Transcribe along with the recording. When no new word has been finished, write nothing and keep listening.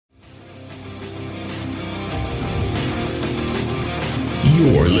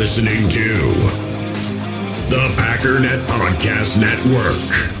You're listening to the Packernet Podcast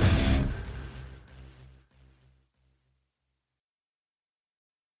Network.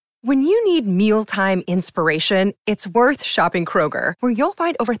 When you need mealtime inspiration, it's worth shopping Kroger, where you'll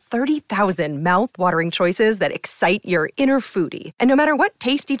find over 30,000 mouth-watering choices that excite your inner foodie. And no matter what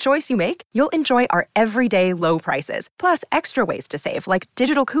tasty choice you make, you'll enjoy our everyday low prices, plus extra ways to save, like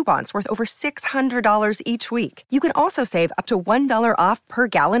digital coupons worth over $600 each week. You can also save up to $1 off per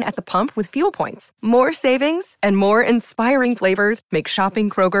gallon at the pump with fuel points. More savings and more inspiring flavors make shopping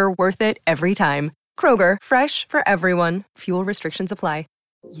Kroger worth it every time. Kroger, fresh for everyone. Fuel restrictions apply.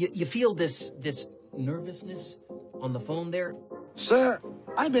 You feel this nervousness on the phone there? Sir,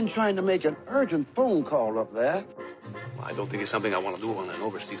 I've been trying to make an urgent phone call up there. Well, I don't think it's something I want to do on an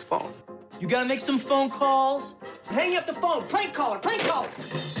overseas phone. You gotta make some phone calls. Hang up the phone. Prank caller.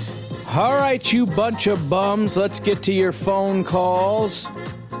 All right, you bunch of bums, let's get to your phone calls.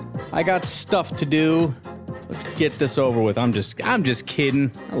 I got stuff to do. Let's get this over with. I'm just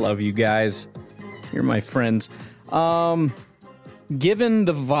kidding. I love you guys. You're my friends. Given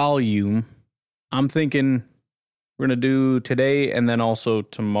the volume, I'm thinking we're going to do today and then also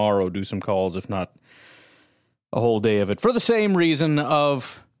tomorrow do some calls, if not a whole day of it. For the same reason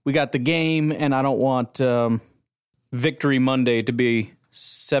of we got the game and I don't want Victory Monday to be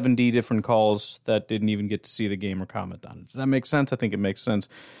 70 different calls that didn't even get to see the game or comment on it. Does that make sense? I think it makes sense.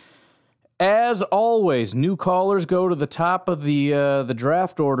 As always, new callers go to the top of the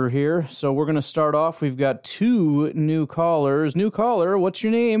draft order here. So we're going to start off. We've got two new callers. New caller, what's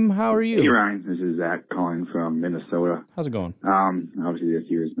your name? How are you? Hey, Ryan. This is Zach calling from Minnesota. How's it going? Obviously, this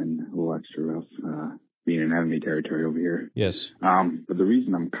year has been a little extra rough, being in enemy territory over here. Yes. But the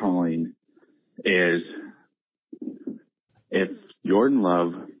reason I'm calling is if Jordan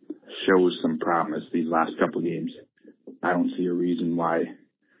Love shows some promise these last couple of games, I don't see a reason why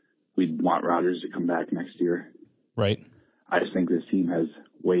we'd want Rodgers to come back next year. Right. I just think this team has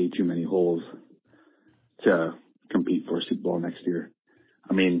way too many holes to compete for a Super Bowl next year.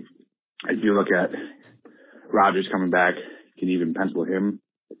 I mean, if you look at Rodgers coming back, can you even pencil him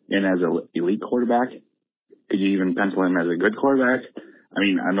in as an elite quarterback? Could you even pencil him as a good quarterback? I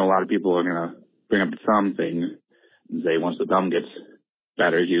mean, I know a lot of people are going to bring up the thumb thing and say once the thumb gets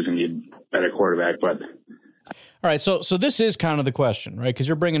better, he's going to be a better quarterback, but... All right, so this is kind of the question, right? Because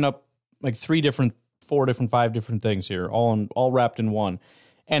you're bringing up like 4 different, 5 different things here, all wrapped in one.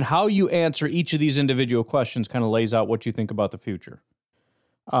 And how you answer each of these individual questions kind of lays out what you think about the future.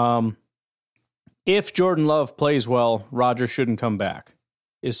 If Jordan Love plays well, Rodgers shouldn't come back,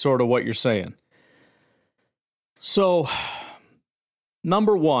 is sort of what you're saying. So,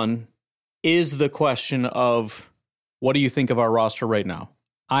 number one is the question of what do you think of our roster right now?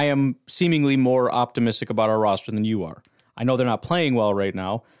 I am seemingly more optimistic about our roster than you are. I know they're not playing well right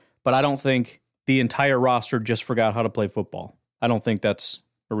now, but I don't think the entire roster just forgot how to play football. I don't think that's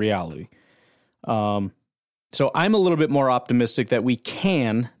a reality. So I'm a little bit more optimistic that we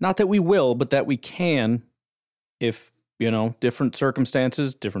can, not that we will, but that we can, if, different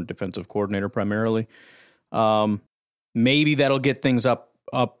circumstances, different defensive coordinator primarily, maybe that'll get things up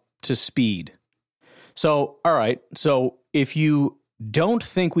to speed. So, all right, so if you don't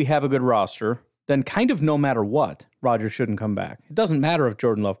think we have a good roster, then kind of no matter what, Rodgers shouldn't come back. It doesn't matter if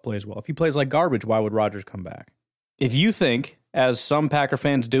Jordan Love plays well. If he plays like garbage, why would Rodgers come back? If you think, as some Packer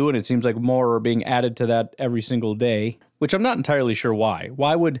fans do, and it seems like more are being added to that every single day, which I'm not entirely sure why.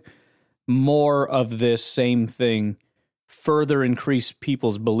 Why would more of this same thing further increase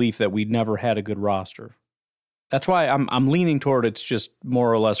people's belief that we never had a good roster? That's why I'm leaning toward it's just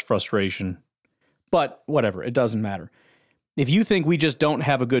more or less frustration. But whatever, it doesn't matter. If you think we just don't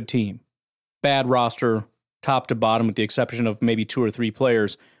have a good team, bad roster, top to bottom, with the exception of maybe 2 or 3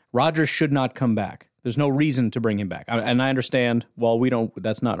 players, Rodgers should not come back. There's no reason to bring him back. And I understand, well,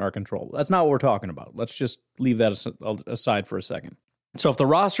 that's not our control. That's not what we're talking about. Let's just leave that aside for a second. So if the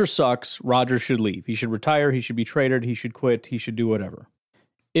roster sucks, Rodgers should leave. He should retire. He should be traded. He should quit. He should do whatever.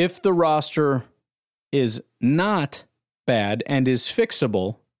 If the roster is not bad and is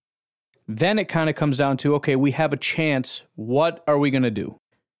fixable, then it kind of comes down to, okay, we have a chance. What are we going to do?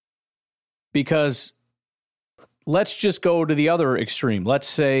 Because let's just go to the other extreme. Let's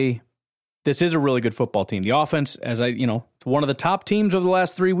say this is a really good football team. The offense, it's one of the top teams over the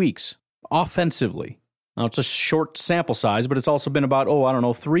last 3 weeks, offensively. Now, it's a short sample size, but it's also been about,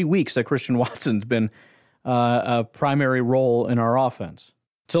 3 weeks that Christian Watson's been a primary role in our offense.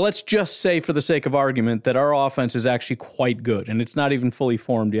 So let's just say, for the sake of argument, that our offense is actually quite good, and it's not even fully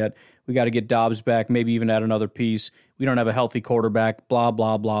formed yet. We got to get Dobbs back, maybe even add another piece. We don't have a healthy quarterback, blah,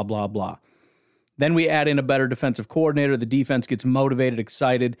 blah, blah, blah, blah. Then we add in a better defensive coordinator. The defense gets motivated,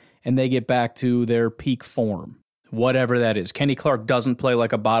 excited, and they get back to their peak form, whatever that is. Kenny Clark doesn't play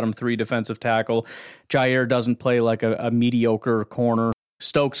like a bottom 3 defensive tackle. Jair doesn't play like a mediocre corner.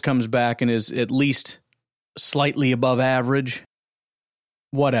 Stokes comes back and is at least slightly above average.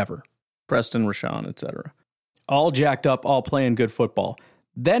 Whatever. Preston, Rashawn, etc. All jacked up, all playing good football.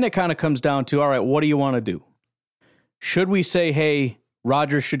 Then it kind of comes down to, all right, what do you want to do? Should we say, hey,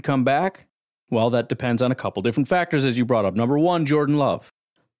 Rodgers should come back? Well, that depends on a couple different factors, as you brought up. Number 1, Jordan Love.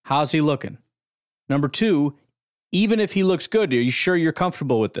 How's he looking? Number 2, even if he looks good, are you sure you're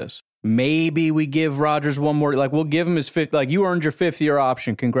comfortable with this? Maybe we give Rodgers one more, like we'll give him his 5th, like you earned your 5th-year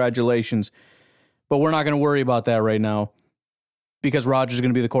option, congratulations. But we're not going to worry about that right now because Rodgers is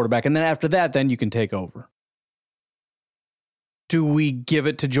going to be the quarterback. And then after that, then you can take over. Do we give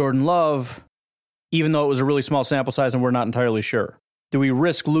it to Jordan Love, even though it was a really small sample size and we're not entirely sure? Do we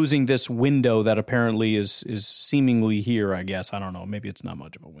risk losing this window that apparently is seemingly here, I guess? I don't know. Maybe it's not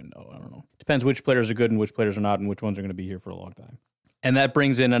much of a window. I don't know. Depends which players are good and which players are not and which ones are going to be here for a long time. And that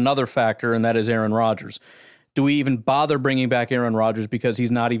brings in another factor, and that is Aaron Rodgers. Do we even bother bringing back Aaron Rodgers because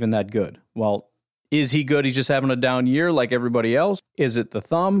he's not even that good? Well, is he good? He's just having a down year like everybody else? Is it the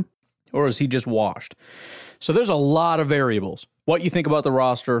thumb? Or is he just washed? So there's a lot of variables. What you think about the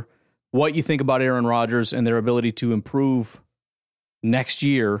roster, what you think about Aaron Rodgers and their ability to improve next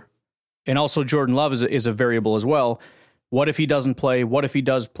year, and also Jordan Love is a variable as well. What if he doesn't play? What if he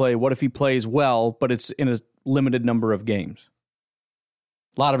does play? What if he plays well, but it's in a limited number of games?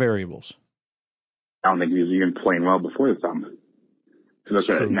 A lot of variables. I don't think he was even playing well before the thumb. If you look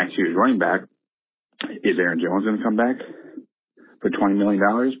at next year's running back, is Aaron Jones going to come back for $20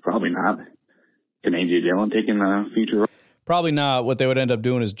 million? Probably not. Can A.J. Dillon take in the future role? Probably not. What they would end up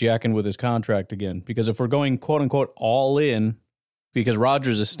doing is jacking with his contract again. Because if we're going, quote-unquote, all in, because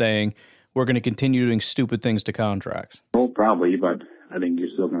Rodgers is staying, we're going to continue doing stupid things to contracts. Well, probably, but I think you're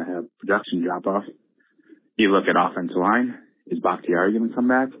still going to have production drop-off. You look at offensive line. Is Bakhtiari going to come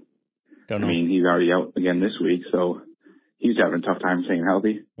back? Don't know. I mean, he's already out again this week, so he's having a tough time staying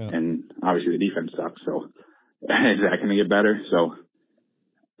healthy. Yeah. And obviously the defense sucks, so is that going to get better? So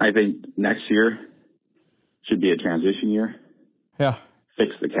I think next year should be a transition year. Yeah.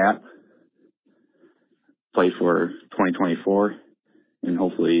 Fix the cap. Play for 2024. And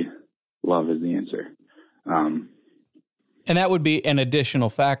hopefully Love is the answer. And that would be an additional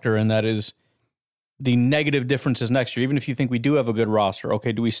factor, and that is the negative differences next year. Even if you think we do have a good roster,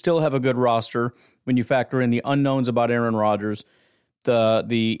 okay, do we still have a good roster when you factor in the unknowns about Aaron Rodgers,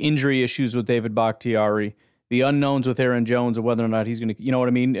 the injury issues with David Bakhtiari, the unknowns with Aaron Jones and whether or not he's going to, you know what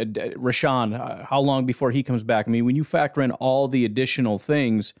I mean? Rashawn, how long before he comes back? I mean, when you factor in all the additional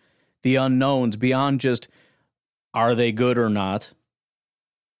things, the unknowns beyond just are they good or not,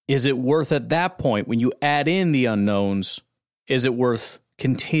 is it worth at that point, when you add in the unknowns, is it worth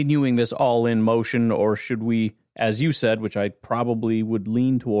continuing this all-in motion, or should we, as you said, which I probably would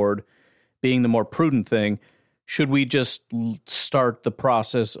lean toward being the more prudent thing, should we just start the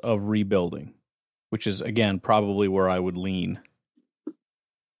process of rebuilding, which is, again, probably where I would lean.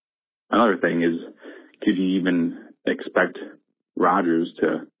 Another thing is, could you even expect Rodgers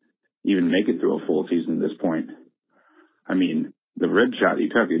to even make it through a full season at this point? I mean, the rib shot he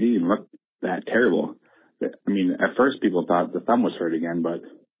took, it didn't even look that terrible. I mean, at first people thought the thumb was hurt again, but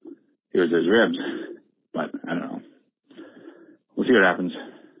it was his ribs. But I don't know. We'll see what happens.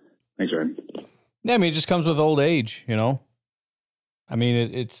 Thanks, Ryan. Yeah, I mean, it just comes with old age, you know? I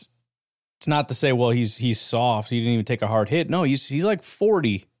mean, it's not to say, well, he's soft. He didn't even take a hard hit. No, he's like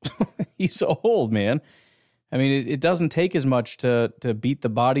 40. He's so old, man. I mean, it doesn't take as much to beat the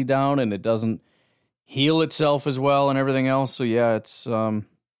body down, and it doesn't heal itself as well and everything else. So, yeah,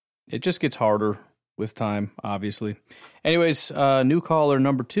 it just gets harder with time, obviously. Anyways, new caller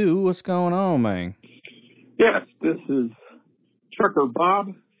number 2. What's going on, man? Yes, this is Trucker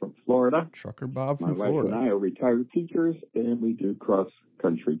Bob from Florida. Trucker Bob from Florida. Florida. My wife and I are retired teachers, and we do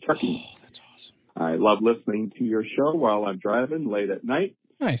cross-country trucking. Oh, that's awesome. I love listening to your show while I'm driving late at night.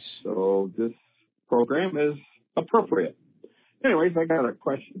 Nice. So this program is appropriate. Anyways, I got a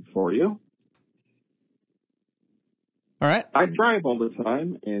question for you. All right. I drive all the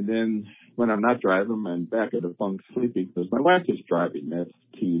time, and then when I'm not driving, I'm back at a bunk sleeping because my wife is driving. That's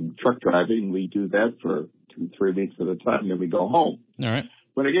team truck driving. We do that for 2-3 weeks at a time, then we go home. All right.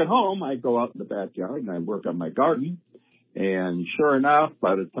 When I get home, I go out in the backyard and I work on my garden. And sure enough,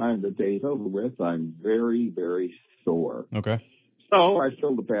 by the time the day's over with, I'm very, very sore. Okay. So I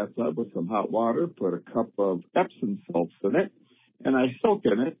fill the bathtub with some hot water, put a cup of Epsom salts in it, and I soak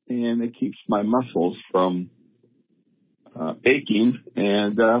in it, and it keeps my muscles from aching,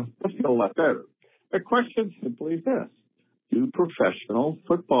 and I feel a lot better. The question simply is this. Do professional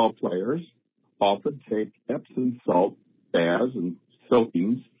football players often take Epsom salt baths and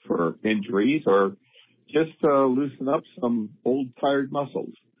soakings for injuries or just to loosen up some old tired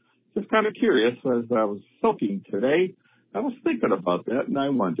muscles? Just kind of curious. As I was soaking today, I was thinking about that, and I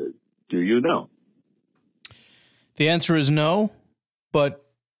wondered, do you know? The answer is no, but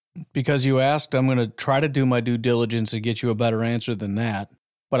because you asked, I'm going to try to do my due diligence and get you a better answer than that.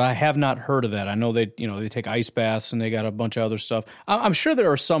 But I have not heard of that. I know they take ice baths and they got a bunch of other stuff. I'm sure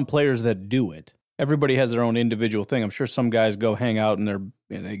there are some players that do it. Everybody has their own individual thing. I'm sure some guys go hang out and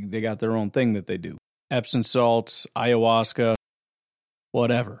they got their own thing that they do. Epsom salts, ayahuasca,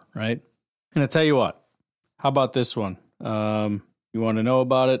 whatever, right? And I tell you what, how about this one? You want to know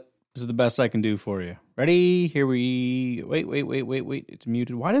about it? This is the best I can do for you. Ready? Here we... Wait. It's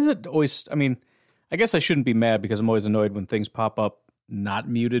muted. Why does it always... I mean, I guess I shouldn't be mad because I'm always annoyed when things pop up not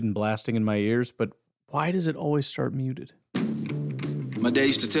muted and blasting in my ears, but why does it always start muted? My dad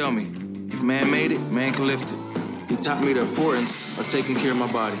used to tell me, if man made it, man can lift it. He taught me the importance of taking care of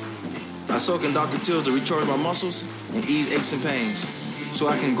my body. I soak in Dr. Teals to recharge my muscles and ease aches and pains so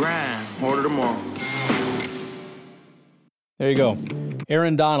I can grind harder tomorrow. There you go.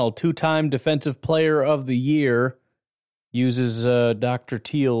 Aaron Donald, 2-time Defensive Player of the Year, uses Dr.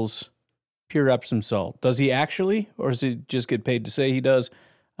 Teal's pure Epsom salt. Does he actually, or does he just get paid to say he does?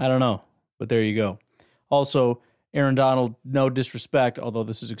 I don't know, but there you go. Also, Aaron Donald, no disrespect, although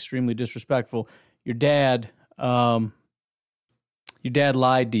this is extremely disrespectful. Your dad lied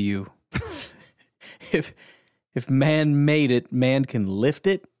to you. If man made it, man can lift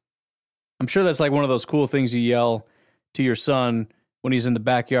it. I'm sure that's like one of those cool things you yell to your son when he's in the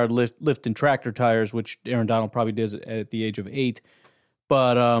backyard lifting tractor tires, which Aaron Donald probably does at the age of 8.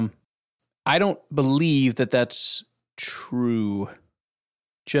 But I don't believe that that's true.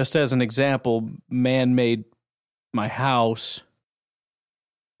 Just as an example, man made my house.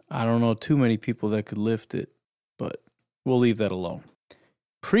 I don't know too many people that could lift it, but we'll leave that alone.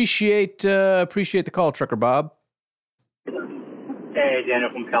 Appreciate the call, Trucker Bob. Hey, Daniel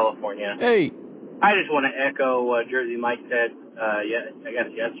from California. Hey. I just want to echo what Jersey Mike said,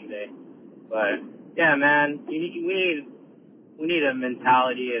 yesterday. But yeah, man, we need a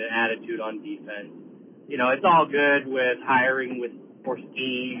mentality and an attitude on defense. You know, it's all good with hiring for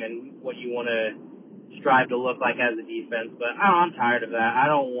scheme and what you want to strive to look like as a defense, but I'm tired of that. I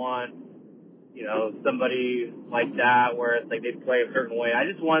don't want, somebody like that where it's like they play a certain way. I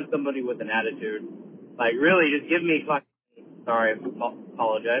just want somebody with an attitude. Like, really, just give me sorry,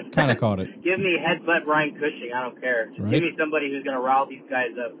 apologize. Kind of caught it. Give me headbutt Brian Cushing. I don't care. Just right. Give me somebody who's going to rile these guys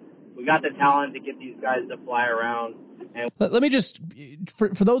up. We got the talent to get these guys to fly around. And let me just, for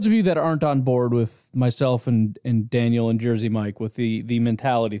those of you that aren't on board with myself and Daniel and Jersey Mike with the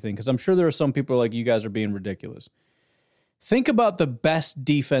mentality thing, because I'm sure there are some people like you guys are being ridiculous. Think about the best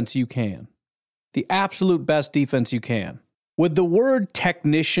defense you can. The absolute best defense you can. Would the word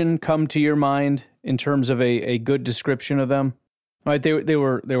technician come to your mind in terms of a good description of them? Right? They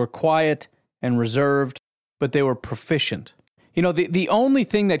were quiet and reserved, but they were proficient. You know, the only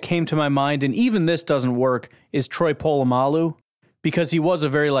thing that came to my mind, and even this doesn't work, is Troy Polamalu, because he was a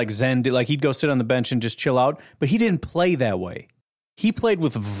very Zen dude. Like, he'd go sit on the bench and just chill out, but he didn't play that way. He played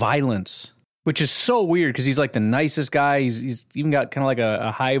with violence, which is so weird because he's like the nicest guy. He's even got kind of like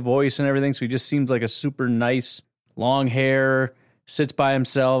a high voice and everything, so he just seems like a super nice, long hair, sits by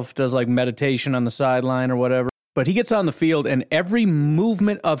himself, does like meditation on the sideline or whatever. But he gets on the field and every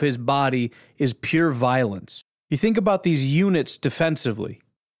movement of his body is pure violence. You think about these units defensively.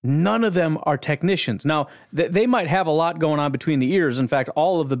 None of them are technicians. Now, they might have a lot going on between the ears. In fact,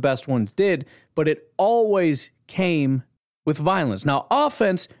 all of the best ones did, but it always came with violence. Now,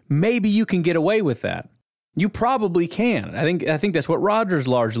 offense, maybe you can get away with that. You probably can. I think that's what Rodgers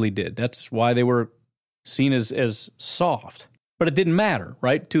largely did. That's why they were seen as soft. But it didn't matter,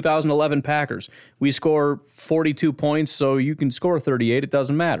 right? 2011 Packers. We score 42 points, so you can score 38. It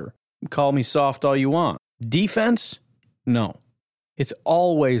doesn't matter. Call me soft all you want. Defense? No. It's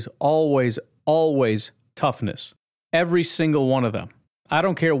always, always, always toughness. Every single one of them. I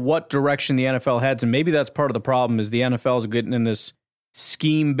don't care what direction the NFL heads, and maybe that's part of the problem is the NFL is getting in this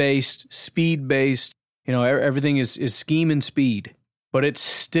scheme-based, speed-based, everything is scheme and speed. But it's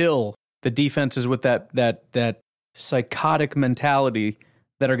still the defenses with that psychotic mentality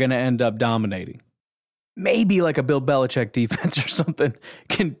that are going to end up dominating. Maybe like a Bill Belichick defense or something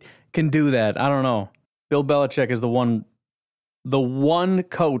can do that. I don't know. Bill Belichick is the one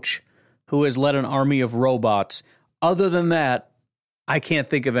coach who has led an army of robots. Other than that, I can't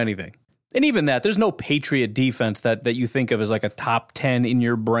think of anything. And even that, there's no Patriot defense that you think of as like a top 10 in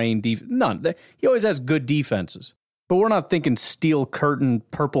your brain defense. None. He always has good defenses. But we're not thinking Steel Curtain,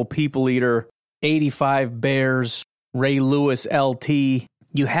 Purple People Eater, 85 Bears, Ray Lewis LT.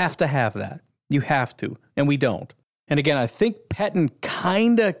 You have to have that. You have to. And we don't. And again, I think Pettine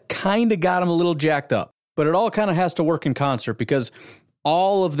kind of got him a little jacked up. But it all kind of has to work in concert because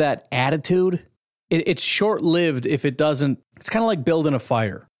all of that attitude, it's short-lived if it doesn't. It's kind of like building a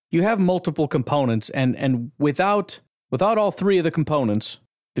fire. You have multiple components, and without all three of the components,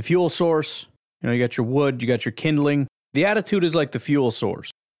 the fuel source, you got your wood, you got your kindling. The attitude is like the fuel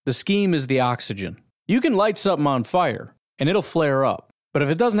source. The scheme is the oxygen. You can light something on fire, and it'll flare up. But if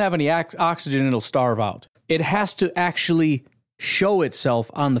it doesn't have any oxygen, it'll starve out. It has to actually show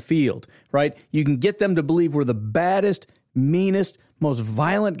itself on the field, right? You can get them to believe we're the baddest, meanest, most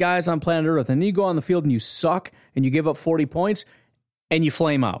violent guys on planet Earth, and then you go on the field and you suck, and you give up 40 points, and you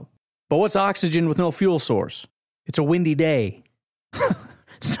flame out. But what's oxygen with no fuel source? It's a windy day.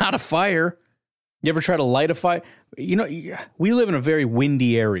 It's not a fire. You ever try to light a fire? We live in a very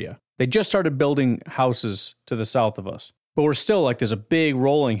windy area. They just started building houses to the south of us. But we're still like, there's a big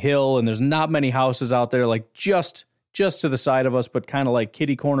rolling hill, and there's not many houses out there, like just to the side of us, but kind of like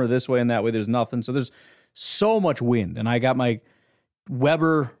kitty corner this way and that way. There's nothing. So there's so much wind. And I got my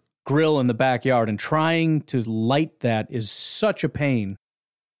Weber grill in the backyard, and trying to light that is such a pain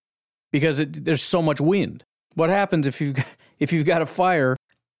because there's so much wind. What happens if you've got a fire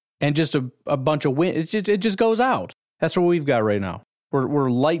and just a bunch of wind? It just goes out. That's what we've got right now. We're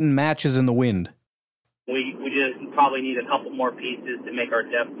lighting matches in the wind. We just probably need a couple more pieces to make our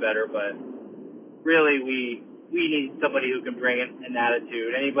depth better, but really we need somebody who can bring an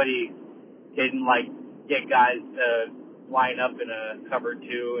attitude. Anybody can get guys to line up in a cover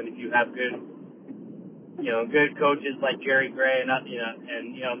two, and if you have good coaches like Jerry Gray and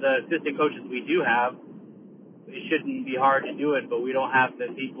the assistant coaches we do have, it shouldn't be hard to do it, but we don't have the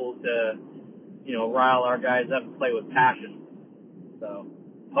people to rile our guys up and play with passion. So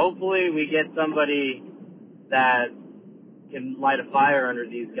hopefully we get somebody that can light a fire under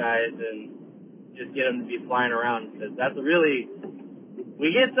these guys and just get them to be flying around, because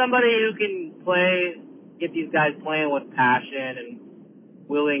we get somebody who can get these guys playing with passion and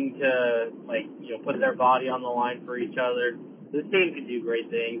willing to put their body on the line for each other. This team can do great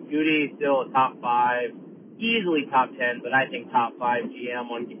things. Goody's still a top 5, easily top 10, but I think top 5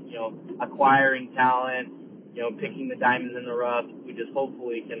 GM on acquiring talent, picking the diamonds in the rough. We just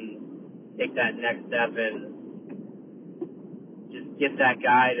hopefully can take that next step and just get that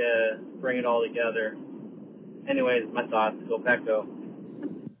guy to bring it all together. Anyways, my thoughts. Go Pack, go.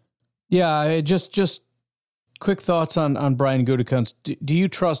 Yeah, just quick thoughts on Brian Gutekunst. Do you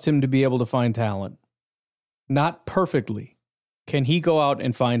trust him to be able to find talent? Not perfectly. Can he go out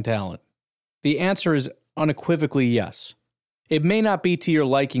and find talent? The answer is unequivocally yes. It may not be to your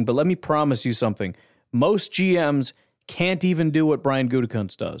liking, but let me promise you something. Most GMs can't even do what Brian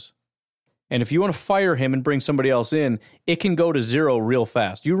Gutekunst does. And if you want to fire him and bring somebody else in, it can go to 0 real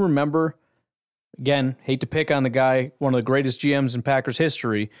fast. You remember, again, hate to pick on the guy, one of the greatest GMs in Packers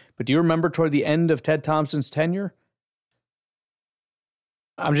history, but do you remember toward the end of Ted Thompson's tenure?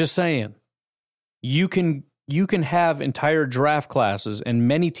 I'm just saying, you can have entire draft classes, and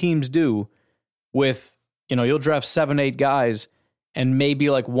many teams do, with, you'll draft 7-8 guys, and maybe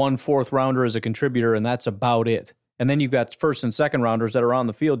like 1 4th rounder as a contributor, and that's about it. And then you've got first and second rounders that are on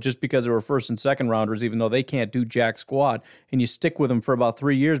the field just because they were first and second rounders, even though they can't do jack squat. And you stick with them for about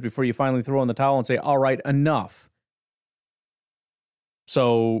 3 years before you finally throw in the towel and say, all right, enough.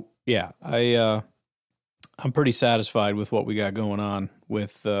 So, yeah, I'm pretty satisfied with what we got going on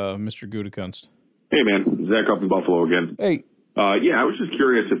with Mr. Gutekunst. Hey, man. Zach up in Buffalo again. Hey. I was just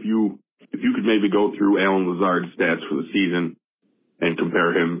curious if you could maybe go through Allen Lazard's stats for the season and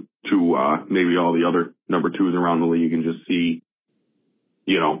compare him to maybe all the other number 2s around the league and just see,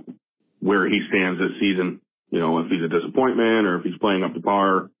 where he stands this season, if he's a disappointment or if he's playing up to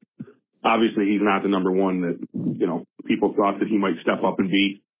par. Obviously, he's not the number 1 that, people thought that he might step up and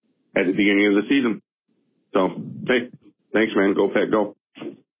be at the beginning of the season. So, hey, thanks, man. Go Pack, go.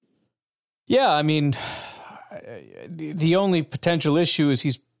 Yeah, I mean, the only potential issue is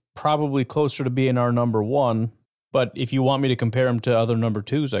he's probably closer to being our number 1. But if you want me to compare him to other number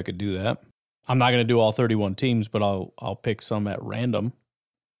 2s, I could do that. I'm not going to do all 31 teams, but I'll pick some at random.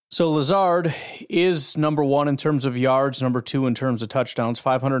 So Lazard is number 1 in terms of yards, number 2 in terms of touchdowns,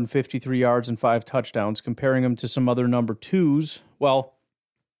 553 yards and 5 touchdowns. Comparing him to some other number 2s, well,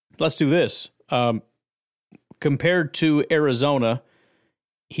 let's do this. Compared to Arizona,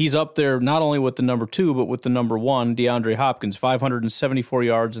 he's up there not only with the number 2, but with the number 1, DeAndre Hopkins, 574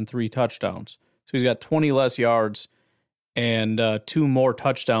 yards and 3 touchdowns. So he's got 20 less yards and 2 more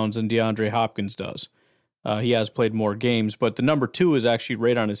touchdowns than DeAndre Hopkins does. He has played more games, but the number 2 is actually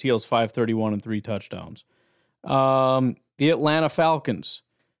right on his heels, 531 and 3 touchdowns. The Atlanta Falcons,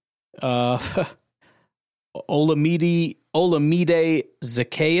 Olamide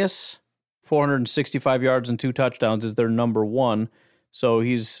Zaccheaus, 465 yards and 2 touchdowns is their number 1. So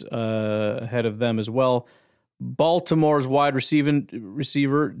he's ahead of them as well. Baltimore's wide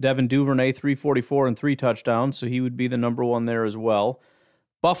receiver, Devin Duvernay, 344 and 3 touchdowns. So he would be the number 1 there as well.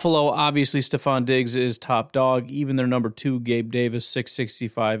 Buffalo, obviously, Stephon Diggs is top dog. Even their number 2, Gabe Davis,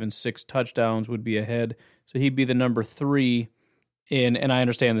 665 and 6 touchdowns would be ahead. So he'd be the number 3. And I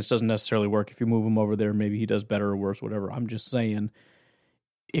understand this doesn't necessarily work. If you move him over there, maybe he does better or worse, whatever. I'm just saying,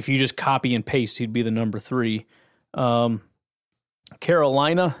 if you just copy and paste, he'd be the number 3.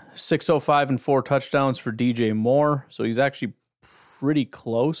 Carolina, 605 and 4 touchdowns for DJ Moore. So he's actually pretty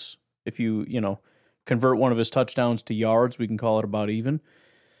close. If you convert one of his touchdowns to yards, we can call it about even.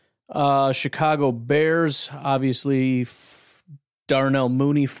 Chicago Bears, obviously, Darnell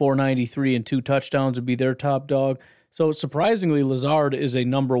Mooney, 493 and 2 touchdowns would be their top dog. So surprisingly, Lazard is a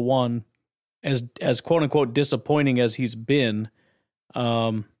number 1, as quote unquote disappointing as he's been.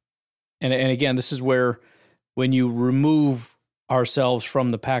 And again, this is where when you remove ourselves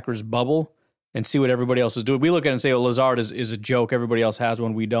from the Packers bubble and see what everybody else is doing, we look at it and say, "Oh, Lazard is a joke. Everybody else has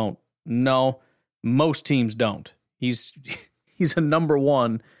one. We don't." No, most teams don't. He's a number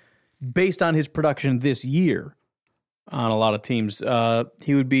 1 based on his production this year on a lot of teams.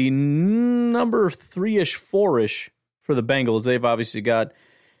 He would be number 3-ish, 4-ish for the Bengals. They've obviously got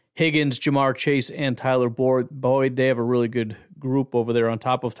Higgins, Jamar Chase, and Tyler Boyd. They have a really good group over there on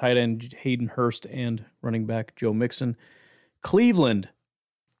top of tight end Hayden Hurst and running back Joe Mixon. Cleveland,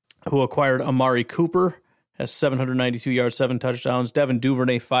 who acquired Amari Cooper, has 792 yards, 7 touchdowns. Devin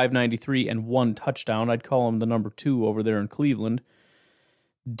Duvernay, 593 and 1 touchdown. I'd call him the number 2 over there in Cleveland.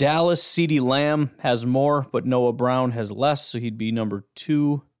 Dallas, CeeDee Lamb has more, but Noah Brown has less, so he'd be number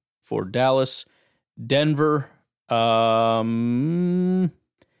 2 for Dallas. Denver,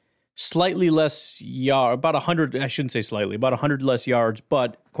 slightly less yards, about 100, I shouldn't say slightly, about 100 less yards,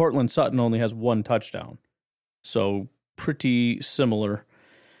 but Cortland Sutton only has 1 touchdown. So pretty similar.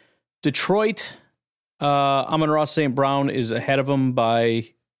 Detroit, Amon-Ra St. Brown is ahead of him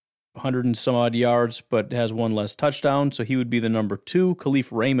by 100 and some odd yards, but has 1 less touchdown, so he would be the number 2. Khalif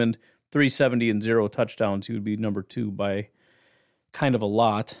Raymond, 370 and 0 touchdowns. He would be number 2 by kind of a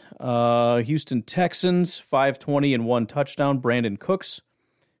lot. Houston Texans, 520 and 1 touchdown. Brandon Cooks,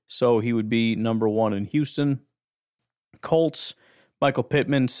 so he would be number 1 in Houston. Colts, Michael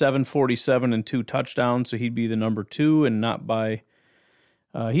Pittman, 747 and 2 touchdowns, so he'd be the number 2 and not by...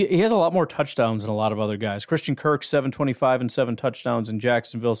 He has a lot more touchdowns than a lot of other guys. Christian Kirk, 725 and 7 touchdowns in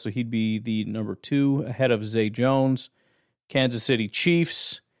Jacksonville, so he'd be the number 2 ahead of Zay Jones. Kansas City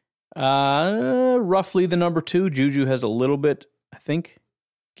Chiefs, roughly the number 2. Juju has a little bit, I think.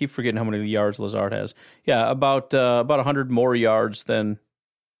 Keep forgetting how many yards Lazard has. Yeah, about 100 more yards than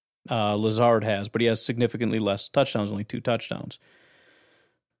Lazard has, but he has significantly less touchdowns, only 2 touchdowns.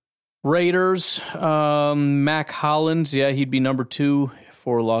 Raiders, Mac Hollins, yeah, he'd be number 2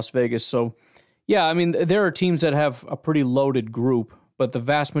 for Las Vegas. So, yeah, I mean, there are teams that have a pretty loaded group, but the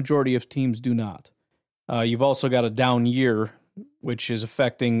vast majority of teams do not. You've also got a down year, which is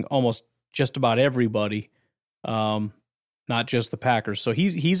affecting almost just about everybody, not just the Packers. So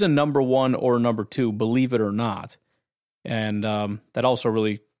he's a number 1 or number 2, believe it or not. And that also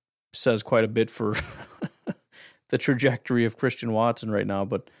really says quite a bit for the trajectory of Christian Watson right now.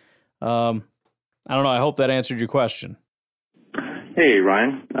 But I don't know. I hope that answered your question. Hey,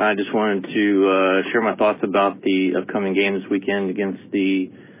 Ryan. I just wanted to share my thoughts about the upcoming game this weekend against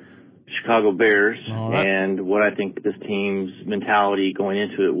the Chicago Bears and what I think this team's mentality going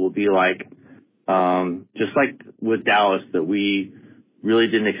into it will be like. Just like with Dallas, that we really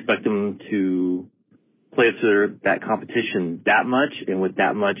didn't expect them to play up to that competition that much and with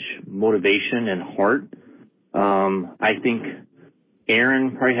that much motivation and heart. I think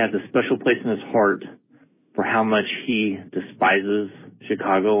Aaron probably has a special place in his heart for how much he despises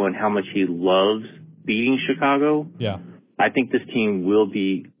Chicago and how much he loves beating Chicago. Yeah. I think this team will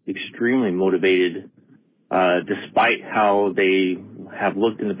be extremely motivated, despite how they have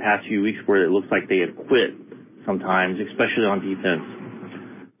looked in the past few weeks where it looks like they have quit sometimes, especially on defense.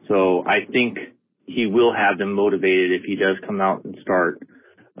 So I think he will have them motivated if he does come out and start.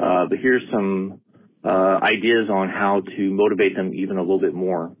 But here's some ideas on how to motivate them even a little bit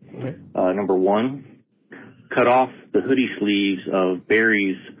more. Okay. Number 1, cut off the hoodie sleeves of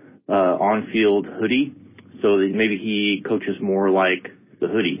Barry's on-field hoodie so that maybe he coaches more like the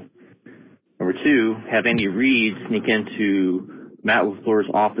hoodie. Number 2, have Andy Reid sneak into Matt LaFleur's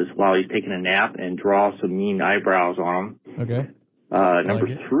office while he's taking a nap and draw some mean eyebrows on him. Okay. Number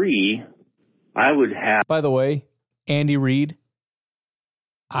 3, I would have... By the way, Andy Reid,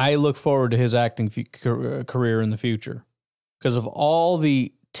 I look forward to his acting career in the future because of all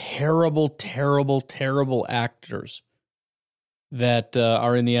the terrible, terrible, terrible actors that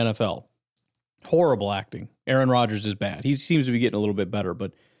are in the NFL. Horrible acting. Aaron Rodgers is bad. He seems to be getting a little bit better,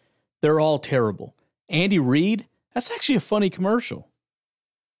 but they're all terrible. Andy Reid, that's actually a funny commercial.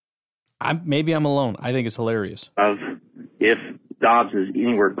 Maybe I'm alone. I think it's hilarious. If Dobbs is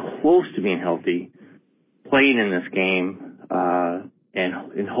anywhere close to being healthy, playing in this game,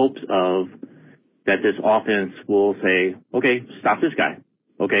 and in hopes of that this offense will say, okay, stop this guy.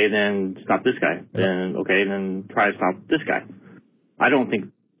 Okay, then stop this guy. Then, okay, then try to stop this guy. I don't think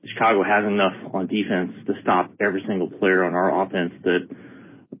Chicago has enough on defense to stop every single player on our offense that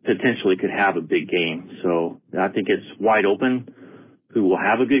potentially could have a big game. So I think it's wide open who will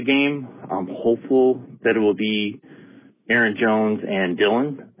have a good game. I'm hopeful that it will be Aaron Jones and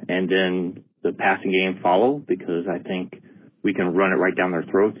Dylan, and then the passing game follow, because I think we can run it right down their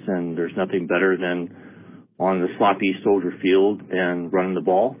throats, and there's nothing better than on the sloppy Soldier Field than running the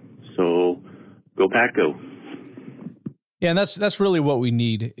ball. So go Pack, go. Yeah, and that's really what we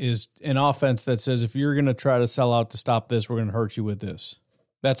need is an offense that says, if you're going to try to sell out to stop this, we're going to hurt you with this.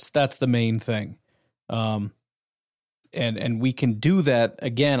 That's the main thing. And we can do that.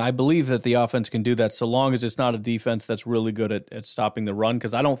 Again, I believe that the offense can do that so long as it's not a defense that's really good at stopping the run,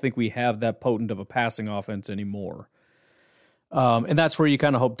 because I don't think we have that potent of a passing offense anymore. And that's where you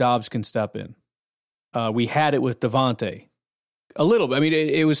kind of hope Dobbs can step in. We had it with Devontae. A little bit. I mean,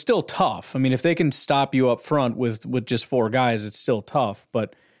 it was still tough. I mean, if they can stop you up front with just 4 guys, it's still tough.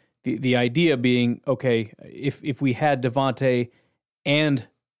 But the idea being, okay, if we had Devontae and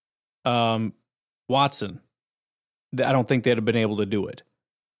Watson, I don't think they'd have been able to do it.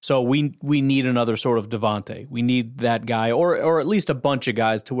 So we need another sort of Devontae. We need that guy, or at least a bunch of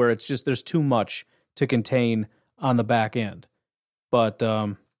guys, to where it's just there's too much to contain on the back end. But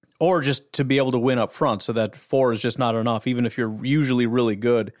or just to be able to win up front, so that 4 is just not enough. Even if you're usually really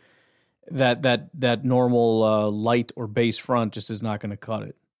good, that normal light or base front just is not going to cut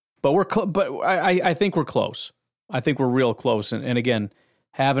it. But I think we're close. I think we're real close. And again,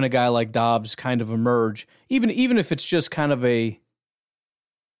 having a guy like Dobbs kind of emerge, even if it's just kind of a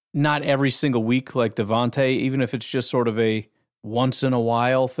not every single week like Devontae, even if it's just sort of a once in a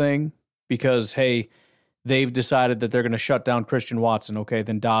while thing, because hey, they've decided that they're going to shut down Christian Watson. Okay,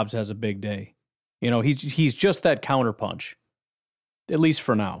 then Dobbs has a big day. You know, he's just that counterpunch, at least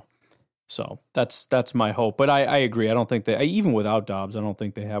for now. So that's my hope. But I agree. I don't think even without Dobbs, I don't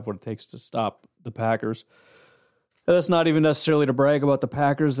think they have what it takes to stop the Packers. And that's not even necessarily to brag about the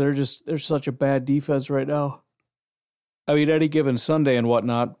Packers. They're such a bad defense right now. I mean, any given Sunday and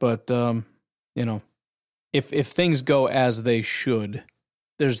whatnot. But you know, if things go as they should,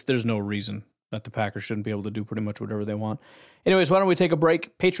 there's no reason that the Packers shouldn't be able to do pretty much whatever they want. Anyways, why don't we take a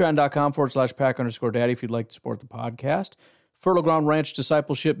break? Patreon.com/Pack_Daddy if you'd like to support the podcast. Fertile Ground Ranch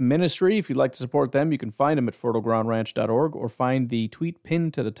Discipleship Ministry. If you'd like to support them, you can find them at fertilegroundranch.org or find the tweet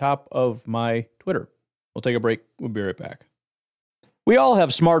pinned to the top of my Twitter. We'll take a break. We'll be right back. We all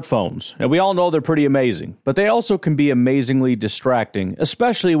have smartphones, and we all know they're pretty amazing, but they also can be amazingly distracting,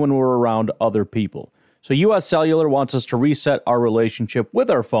 especially when we're around other people. So US Cellular wants us to reset our relationship with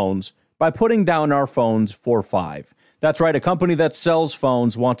our phones by putting down our phones for $5. That's right, a company that sells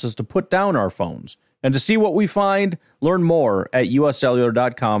phones wants us to put down our phones. And to see what we find, learn more at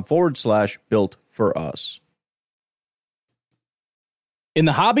uscellular.com/built-for-us. In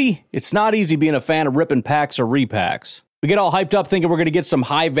the hobby, it's not easy being a fan of ripping packs or repacks. We get all hyped up thinking we're going to get some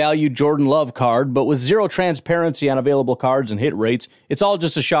high-value Jordan Love card, but with zero transparency on available cards and hit rates, it's all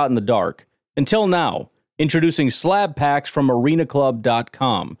just a shot in the dark. Until now. Introducing slab packs from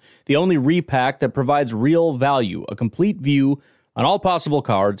arenaclub.com, the only repack that provides real value, a complete view on all possible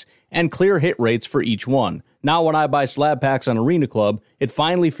cards, and clear hit rates for each one. Now when I buy slab packs on Arena Club, it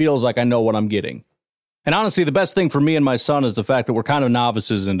finally feels like I know what I'm getting. And honestly, the best thing for me and my son is the fact that we're kind of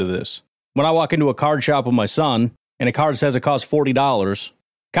novices into this. When I walk into a card shop with my son, and a card says it costs $40,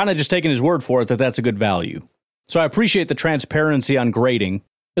 kind of just taking his word for it that that's a good value. So I appreciate the transparency on grading,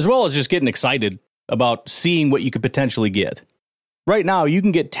 as well as just getting excited about seeing what you could potentially get. Right now, you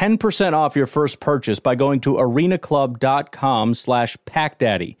can get 10% off your first purchase by going to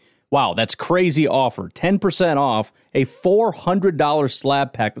arenaclub.com/packdaddy. Wow, that's crazy offer. 10% off a $400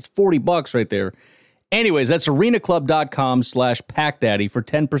 slab pack. That's $40 right there. Anyways, that's arenaclub.com/packdaddy for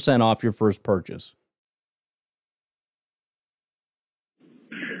 10% off your first purchase.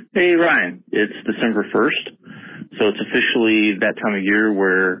 Hey, Ryan. It's December 1st, so it's officially that time of year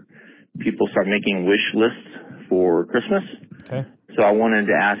where people start making wish lists for Christmas. Okay. So I wanted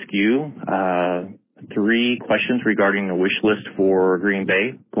to ask you 3 questions regarding the wish list for Green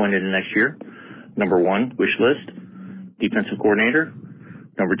Bay going into next year. Number 1, wish list, defensive coordinator.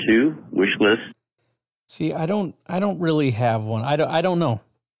 Number 2, wish list. See, I don't really have one. I don't know.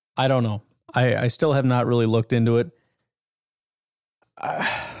 I still have not really looked into it.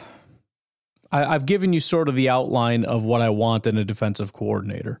 I've given you sort of the outline of what I want in a defensive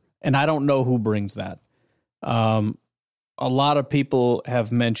coordinator, and I don't know who brings that. A lot of people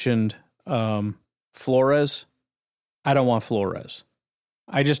have mentioned Flores. I don't want Flores.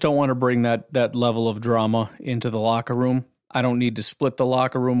 I just don't want to bring that level of drama into the locker room. I don't need to split the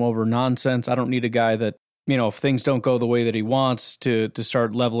locker room over nonsense. I don't need a guy that, if things don't go the way that he wants to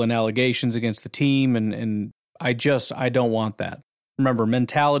start leveling allegations against the team. And I don't want that. Remember,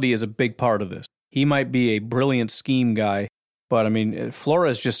 mentality is a big part of this. He might be a brilliant scheme guy, but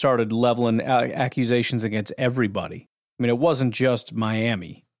Flores just started leveling accusations against everybody. It wasn't just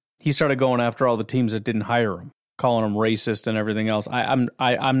Miami. He started going after all the teams that didn't hire him, calling him racist and everything else. I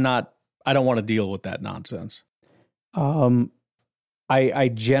don't want to deal with that nonsense.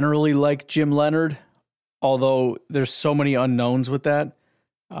 I generally like Jim Leonhard, although there's so many unknowns with that.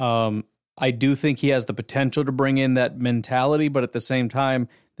 I do think he has the potential to bring in that mentality, but at the same time,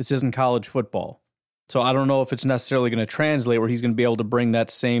 this isn't college football. So I don't know if it's necessarily going to translate where he's going to be able to bring that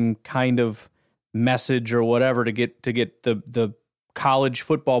same kind of message or whatever to get the college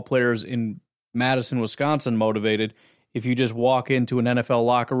football players in Madison, Wisconsin motivated if you just walk into an NFL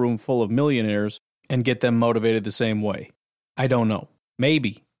locker room full of millionaires and get them motivated the same way. I don't know.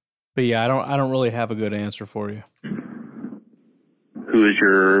 Maybe. But yeah, I don't really have a good answer for you. Who is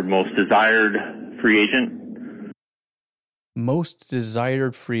your most desired free agent? Most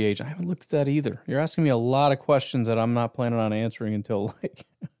desired free agent? I haven't looked at that either. You're asking me a lot of questions that I'm not planning on answering until like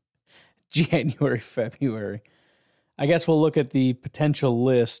January, February. I guess we'll look at the potential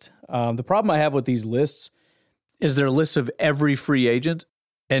list. The problem I have with these lists is they're lists of every free agent,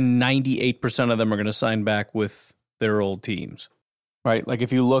 and 98% of them are going to sign back with their old teams. Right? Like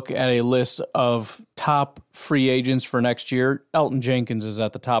if you look at a list of top free agents for next year, Elton Jenkins is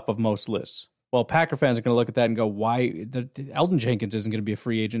at the top of most lists. Well, Packer fans are going to look at that and go, why? Elton Jenkins isn't going to be a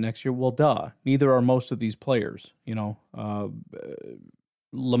free agent next year. Well, duh. Neither are most of these players.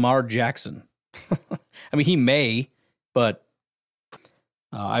 Lamar Jackson. He may, but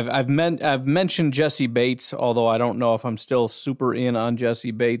I've mentioned Jesse Bates, although I don't know if I'm still super in on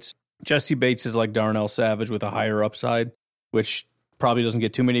Jesse Bates. Jesse Bates is like Darnell Savage with a higher upside, which probably doesn't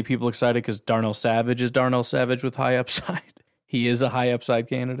get too many people excited because Darnell Savage is Darnell Savage with high upside. He is a high upside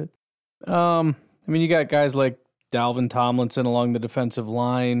candidate. You got guys like Dalvin Tomlinson along the defensive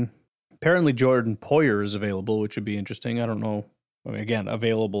line. Apparently Jordan Poyer is available, which would be interesting. I don't know. Again,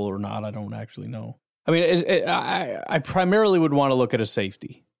 available or not, I don't actually know. I primarily would want to look at a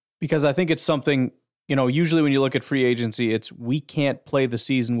safety because I think it's something, usually when you look at free agency, we can't play the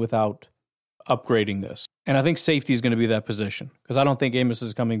season without upgrading this. And I think safety is going to be that position because I don't think Amos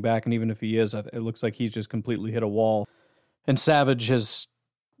is coming back. And even if he is, it looks like he's just completely hit a wall. And Savage has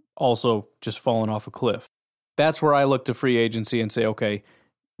also just fallen off a cliff. That's where I look to free agency and say, okay,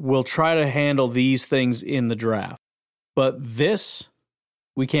 we'll try to handle these things in the draft. But this,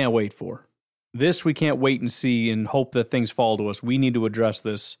 we can't wait for. This, we can't wait and see and hope that things fall to us. We need to address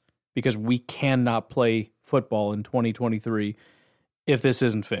this because we cannot play football in 2023 if this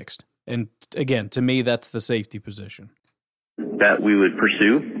isn't fixed. And again, to me, that's the safety position that we would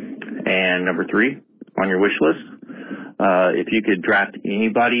pursue. And number 3 on your wish list, if you could draft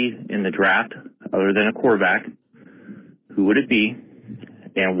anybody in the draft other than a quarterback, who would it be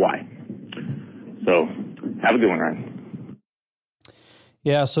and why? So have a good one, Ryan.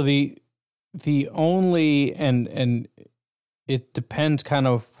 Yeah, so the only, and it depends kind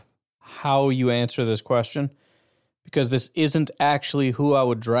of how you answer this question, because this isn't actually who I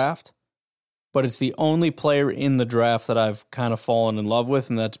would draft, but it's the only player in the draft that I've kind of fallen in love with,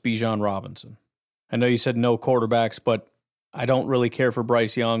 and that's Bijan Robinson. I know you said no quarterbacks, but I don't really care for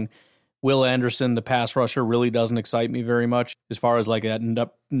Bryce Young. Will Anderson, the pass rusher, really doesn't excite me very much as far as like that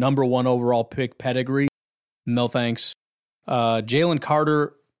number 1 overall pick pedigree. No thanks. Jalen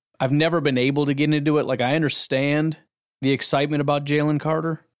Carter, I've never been able to get into it. Like, I understand the excitement about Jalen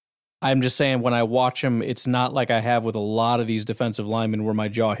Carter. I'm just saying when I watch him, it's not like I have with a lot of these defensive linemen where my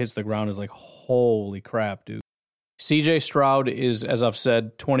jaw hits the ground. It's like, holy crap, dude. CJ Stroud is, as I've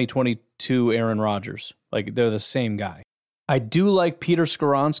said, 2022 Aaron Rodgers. Like, they're the same guy. I do like Peter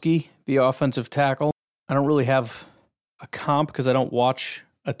Skoronski, the offensive tackle. I don't really have a comp because I don't watch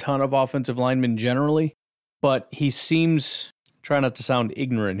a ton of offensive linemen generally, but he seems, try not to sound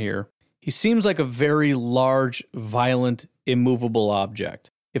ignorant here, he seems like a very large, violent, immovable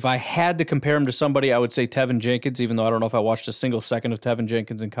object. If I had to compare him to somebody, I would say Tevin Jenkins, even though I don't know if I watched a single second of Tevin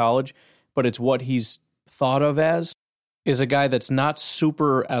Jenkins in college, but it's what he's thought of as, is a guy that's not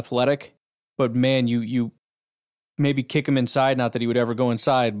super athletic, but man, you maybe kick him inside, not that he would ever go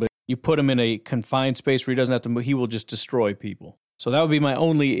inside, but you put him in a confined space where he doesn't have to move, he will just destroy people. So that would be my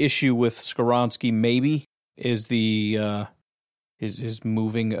only issue with Skoronski, maybe, is the his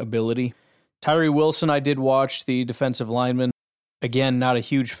moving ability. Tyree Wilson, I did watch, the defensive lineman. Again, not a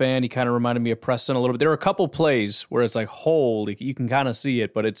huge fan. He kind of reminded me of Preston a little bit. There are a couple plays where it's like, holy, you can kind of see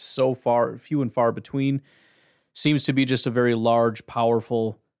it, but it's so few and far between. Seems to be just a very large,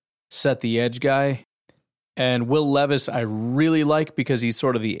 powerful, set-the-edge guy. And Will Levis I really like because he's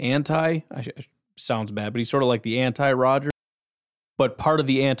sort of the sounds bad, but he's sort of like the anti-Rodgers. But part of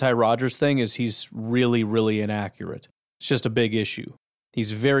the anti-Rodgers thing is he's really, really inaccurate. It's just a big issue.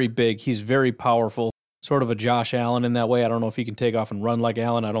 He's very big. He's very powerful. Sort of a Josh Allen in that way. I don't know if he can take off and run like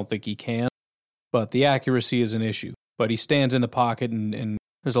Allen. I don't think he can. But the accuracy is an issue. But he stands in the pocket, and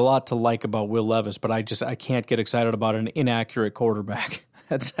there's a lot to like about Will Levis, but I can't get excited about an inaccurate quarterback.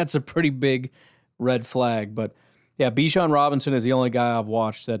 That's a pretty big red flag. But yeah, Bijan Robinson is the only guy I've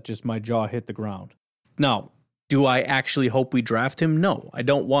watched that just my jaw hit the ground. Now, do I actually hope we draft him? No. I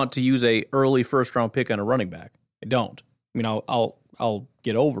don't want to use a early first-round pick on a running back. I don't. I mean, I'll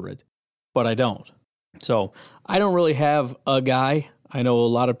get over it, but I don't. So I don't really have a guy. I know a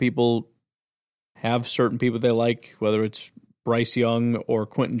lot of people have certain people they like, whether it's Bryce Young or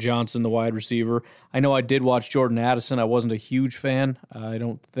Quentin Johnson, the wide receiver. I know I did watch Jordan Addison. I wasn't a huge fan. I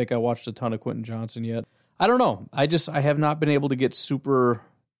don't think I watched a ton of Quentin Johnson yet. I don't know. I have not been able to get super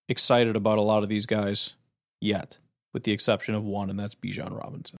excited about a lot of these guys yet, with the exception of one, and that's Bijan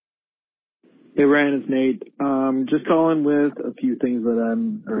Robinson. Hey, Ryan, it's Nate. Just calling with a few things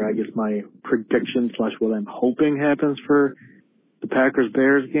my prediction / what I'm hoping happens for the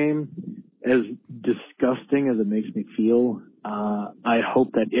Packers-Bears game. As disgusting as it makes me feel, I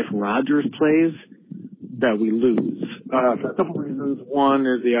hope that if Rodgers plays, that we lose. For a couple reasons. One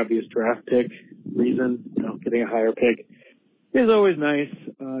is the obvious draft pick reason. Getting a higher pick is always nice.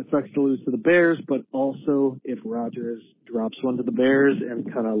 It sucks to lose to the Bears, but also if Rodgers drops one to the Bears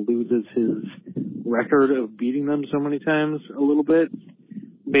and kind of loses his record of beating them so many times a little bit,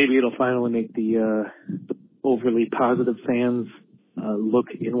 maybe it'll finally make the overly positive fans look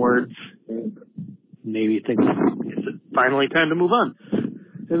inwards and maybe think it's finally time to move on.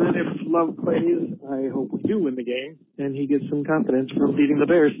 And then if Love plays, I hope we do win the game and he gets some confidence from beating the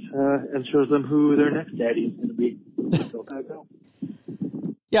Bears and shows them who their next daddy is going to be.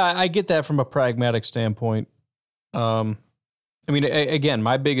 Yeah, I get that from a pragmatic standpoint. Again,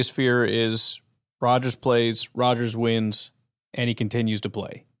 my biggest fear is Rodgers plays, Rodgers wins, and he continues to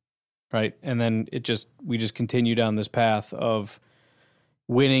play, right? And then we just continue down this path of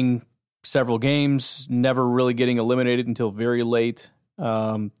winning several games, never really getting eliminated until very late.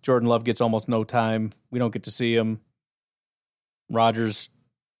 Jordan Love gets almost no time. We don't get to see him. Rodgers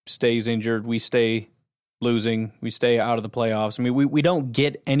stays injured. We stay losing. We stay out of the playoffs. I mean, we don't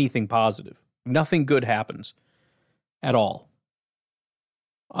get anything positive. Nothing good happens at all,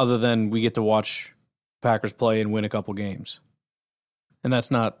 other than we get to watch Packers play and win a couple games. And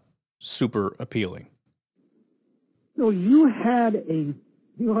that's not super appealing. So you had a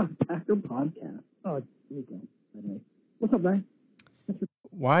Packer podcast. Oh, it's weekend. What's up, man?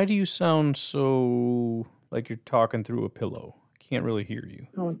 Why do you sound so like you're talking through a pillow? I can't really hear you.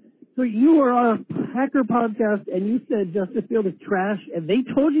 So you were on a Packer podcast and you said Justin Field is trash, and they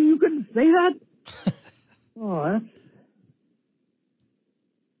told you couldn't say that? Oh,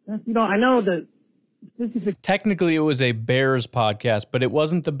 that's I know that. Technically, it was a Bears podcast, but it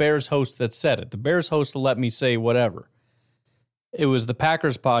wasn't the Bears host that said it. The Bears host let me say whatever. It was the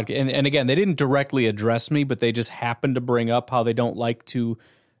Packers podcast. And again, they didn't directly address me, but they just happened to bring up how they don't like to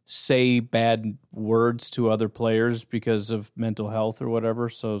say bad words to other players because of mental health or whatever.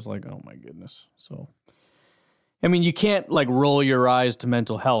 So I was like, oh my goodness. So, I mean, you can't roll your eyes to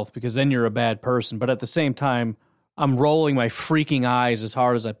mental health because then you're a bad person. But at the same time, I'm rolling my freaking eyes as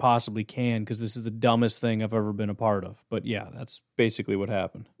hard as I possibly can because this is the dumbest thing I've ever been a part of. But yeah, that's basically what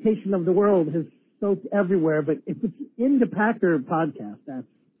happened. Of the world has soaked everywhere, but if it's in the Packer podcast, that's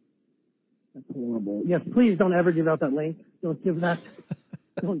horrible. Yes, please don't ever give out that link. Don't give that.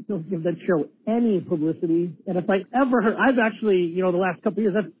 Don't give that show any publicity. And if I ever heard, I've actually, the last couple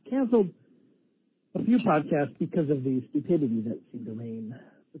of years, I've canceled a few podcasts because of the stupidity that seemed to reign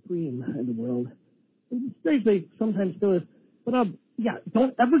supreme in the world. Seriously, sometimes still is. But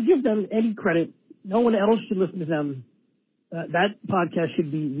don't ever give them any credit. No one else should listen to them. That podcast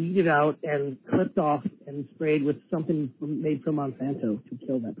should be weeded out and clipped off and sprayed with something made from Monsanto to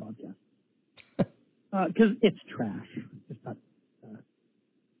kill that podcast. Because it's trash. It's not.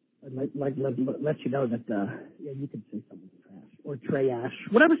 I'd let you know that you could say something's trash or trash,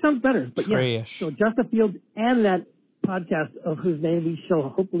 whatever sounds better. But trash. So Justin Fields and that podcast of whose name we shall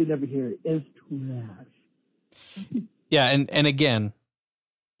hopefully never hear is trash. Yeah, and again,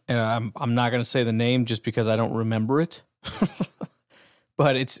 I'm not going to say the name just because I don't remember it.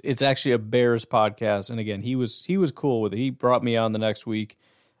 But it's actually a Bears podcast, and again, he was cool with it. He brought me on the next week.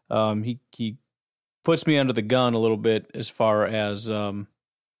 He puts me under the gun a little bit as far as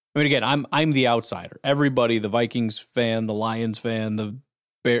again, I'm the outsider. Everybody, the Vikings fan, the Lions fan,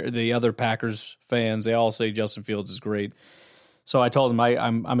 the other Packers fans, they all say Justin Fields is great. So I told him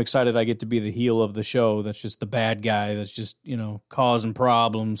I'm excited I get to be the heel of the show. That's just the bad guy. That's just causing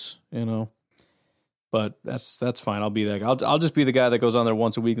problems. But that's fine. I'll be that guy. I'll just be the guy that goes on there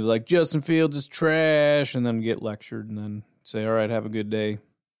once a week and is like, Justin Fields is trash, and then get lectured and then say, all right, have a good day.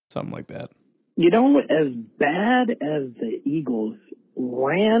 Something like that. As bad as the Eagles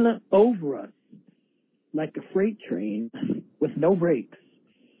ran over us like a freight train with no brakes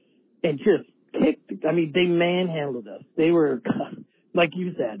and just kicked, they manhandled us. They were, like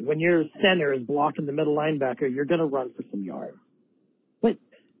you said, when your center is blocking the middle linebacker, you're going to run for some yards. But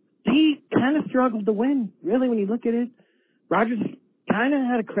he kind of struggled to win, really, when you look at it. Rodgers kind of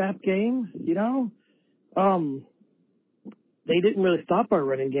had a crap game, They didn't really stop our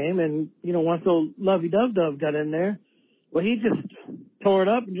running game, and, once old Lovey Dove got in there, well, he just tore it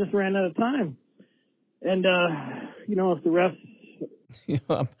up and just ran out of time. And, if the refs... I'm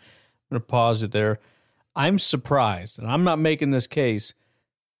going to pause it there. I'm surprised, and I'm not making this case,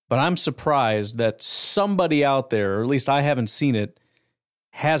 but I'm surprised that somebody out there, or at least I haven't seen it,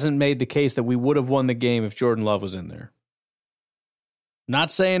 hasn't made the case that we would have won the game if Jordan Love was in there. Not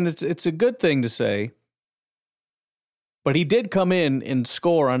saying it's a good thing to say, but he did come in and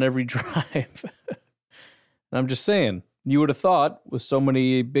score on every drive. I'm just saying, you would have thought, with so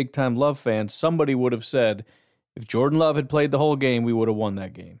many big-time Love fans, somebody would have said, if Jordan Love had played the whole game, we would have won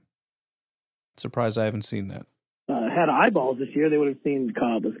that game. Surprised I haven't seen that. Had eyeballs this year, they would have seen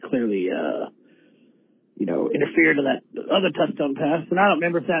Cobb as clearly, interfered in that other touchdown pass. And I don't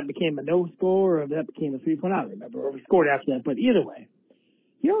remember if that became a no score or if that became a 3-point. I don't remember. Or we scored after that. But either way,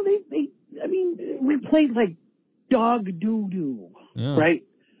 we played like dog doo-doo, right?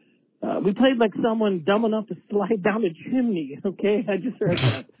 We played like someone dumb enough to slide down a chimney, okay? I just heard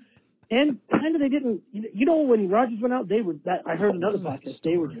that. And kind of they didn't, when Rodgers went out, I heard another podcast,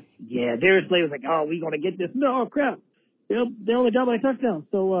 they were just, Darius Slay was like, oh, we going to get this. No, crap. They only got by a touchdown.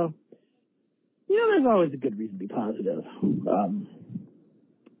 So, there's always a good reason to be positive.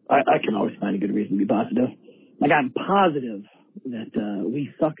 I can always find a good reason to be positive. Like, I'm positive that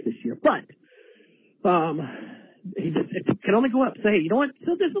we suck this year. But it can only go up. Say, you know what?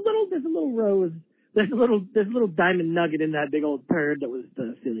 So there's a little rose. There's a little diamond nugget in that big old turd that was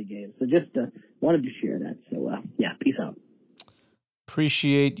the Philly game. So just wanted to share that. So, peace out.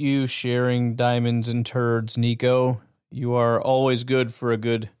 Appreciate you sharing diamonds and turds, Nico. You are always good for a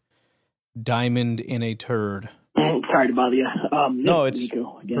good diamond in a turd. Sorry to bother you. No, it's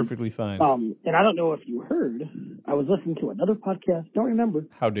Nico again. Perfectly fine. And I don't know if you heard, I was listening to another podcast. Don't remember.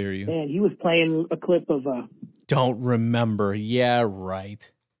 How dare you? And he was playing a clip of... Don't remember. Yeah, right.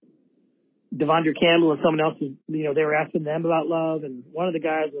 Devondre Campbell and someone else, they were asking them about Love, and one of the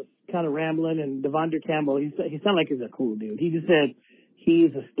guys was kind of rambling, and Devondre Campbell, he sounded like he's a cool dude. He just said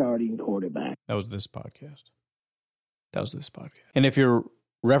he's a starting quarterback. That was this podcast. And if you're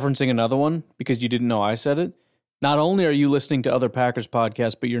referencing another one, because you didn't know I said it, not only are you listening to other Packers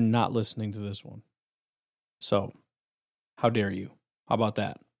podcasts, but you're not listening to this one. So, how dare you? How about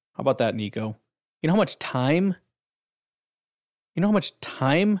that? How about that, Nico? You know how much time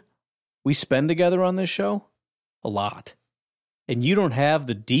we spend together on this show? A lot. And you don't have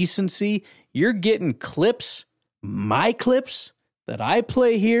the decency. You're getting clips, my clips, that I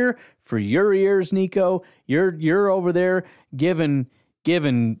play here for your ears, Nico. You're over there giving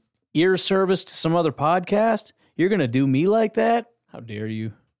ear service to some other podcast. You're going to do me like that? How dare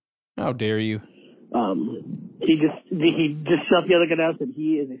you? How dare you? He just shut the other guy down and said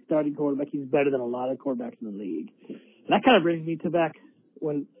he is a starting quarterback. He's better than a lot of quarterbacks in the league. And that kind of brings me to back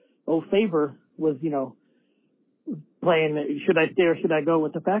when Faber was, playing, should I stay or should I go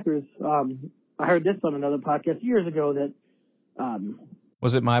with the Packers? I heard this on another podcast years ago that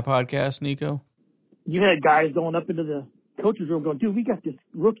was it my podcast, Nico? You had guys going up into the coach's room going, dude, we got this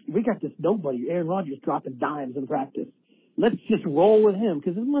rookie, we got this nobody, Aaron Rodgers dropping dimes in practice. Let's just roll with him,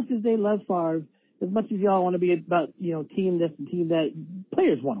 because as much as they love Favre, as much as y'all want to be about, team this and team that,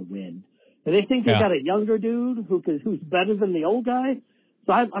 players want to win. And they think they got a younger dude who's better than the old guy.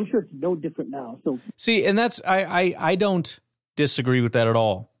 So I'm sure it's no different now. So see, and that's I don't disagree with that at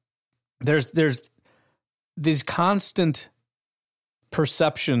all. There's these constant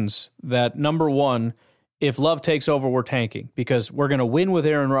perceptions that, number one, if Love takes over, we're tanking because we're going to win with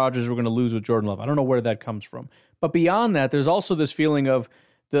Aaron Rodgers, we're going to lose with Jordan Love. I don't know where that comes from. But beyond that, there's also this feeling of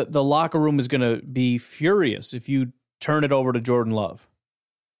the locker room is going to be furious if you turn it over to Jordan Love.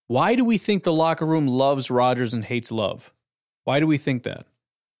 Why do we think the locker room loves Rodgers and hates Love? Why do we think that?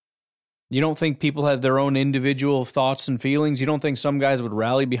 You don't think people have their own individual thoughts and feelings? You don't think some guys would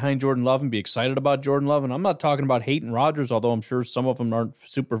rally behind Jordan Love and be excited about Jordan Love? And I'm not talking about hating Rodgers, although I'm sure some of them aren't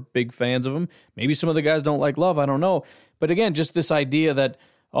super big fans of him. Maybe some of the guys don't like Love. I don't know. But again, just this idea that,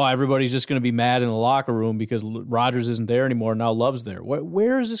 everybody's just going to be mad in the locker room because Rodgers isn't there anymore. Now Love's there.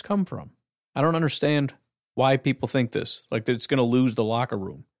 Where does this come from? I don't understand why people think this, like that it's going to lose the locker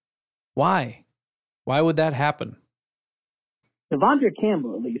room. Why? Why would that happen? Devondre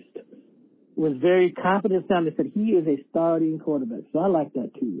Campbell, at least, was very confident sounding, said he is a starting quarterback. So I like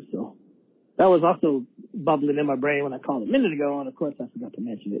that too. So that was also bubbling in my brain when I called a minute ago. And of course, I forgot to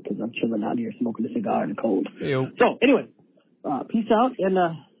mention it because I'm chilling out here smoking a cigar in the cold. Ew. So anyway, peace out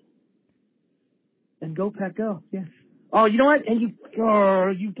and go Pack go. Yes. Oh, you know what? And you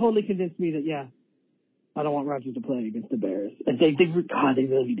totally convinced me that, I don't want Rodgers to play against the Bears. And they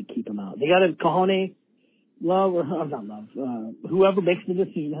really need to keep him out. They got to Cajones. Love, or not Love, whoever makes the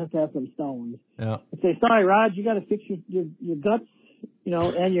decision has to have some stones. Yeah. And say, sorry, Rod, you got to fix your guts,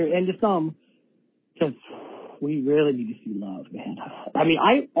 and your thumb, because we really need to see Love, man. I mean,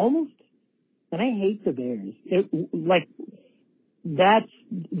 I hate the Bears.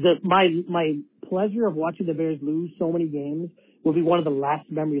 My pleasure of watching the Bears lose so many games will be one of the last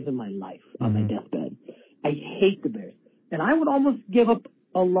memories of my life on my deathbed. I hate the Bears, and I would almost give up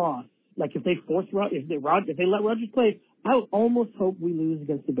a loss. Like if they let Rodgers play, I would almost hope we lose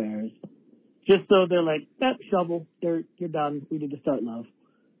against the Bears, just so they're like, shovel, you're done. We need to start Love.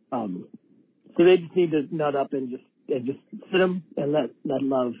 So they just need to nut up and just sit him and let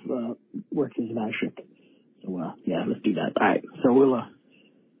Love work his magic. So let's do that. All right, so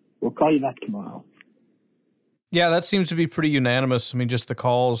we'll call you back tomorrow. Yeah, that seems to be pretty unanimous. I mean, just the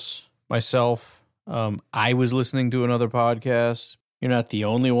calls. Myself, I was listening to another podcast. You're not the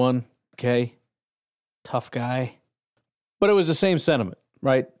only one. Okay, tough guy. But it was the same sentiment,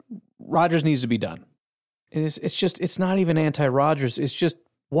 right? Rodgers needs to be done. It's not even anti-Rodgers. It's just,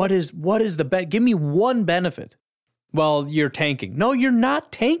 what is the bet? Give me one benefit. Well, you're tanking. No, you're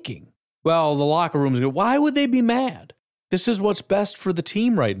not tanking. Well, the locker room's good. Why would they be mad? This is what's best for the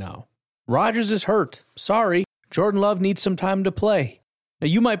team right now. Rodgers is hurt. Sorry. Jordan Love needs some time to play. Now,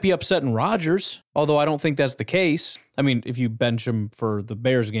 you might be upsetting Rodgers, although I don't think that's the case. I mean, if you bench him for the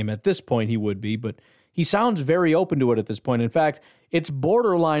Bears game at this point, he would be, but he sounds very open to it at this point. In fact, it's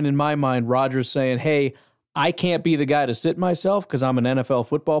borderline in my mind, Rodgers saying, hey, I can't be the guy to sit myself because I'm an NFL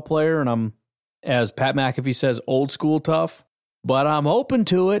football player and I'm, as Pat McAfee says, old school tough, but I'm open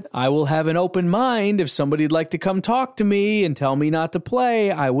to it. I will have an open mind. If somebody'd like to come talk to me and tell me not to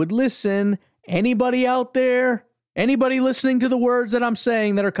play, I would listen. Anybody out there? Anybody listening to the words that I'm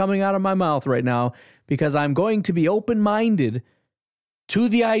saying that are coming out of my mouth right now, because I'm going to be open-minded to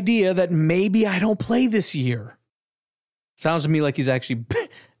the idea that maybe I don't play this year. Sounds to me like he's actually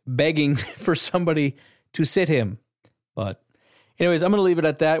begging for somebody to sit him. But anyways, I'm going to leave it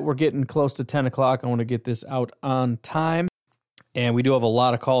at that. We're getting close to 10 o'clock. I want to get this out on time. And we do have a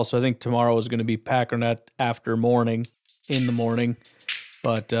lot of calls, so I think tomorrow is going to be Packernet after morning, in the morning.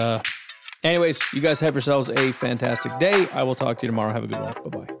 But anyways, you guys have yourselves a fantastic day. I will talk to you tomorrow. Have a good one.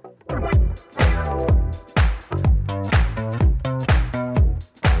 Bye-bye.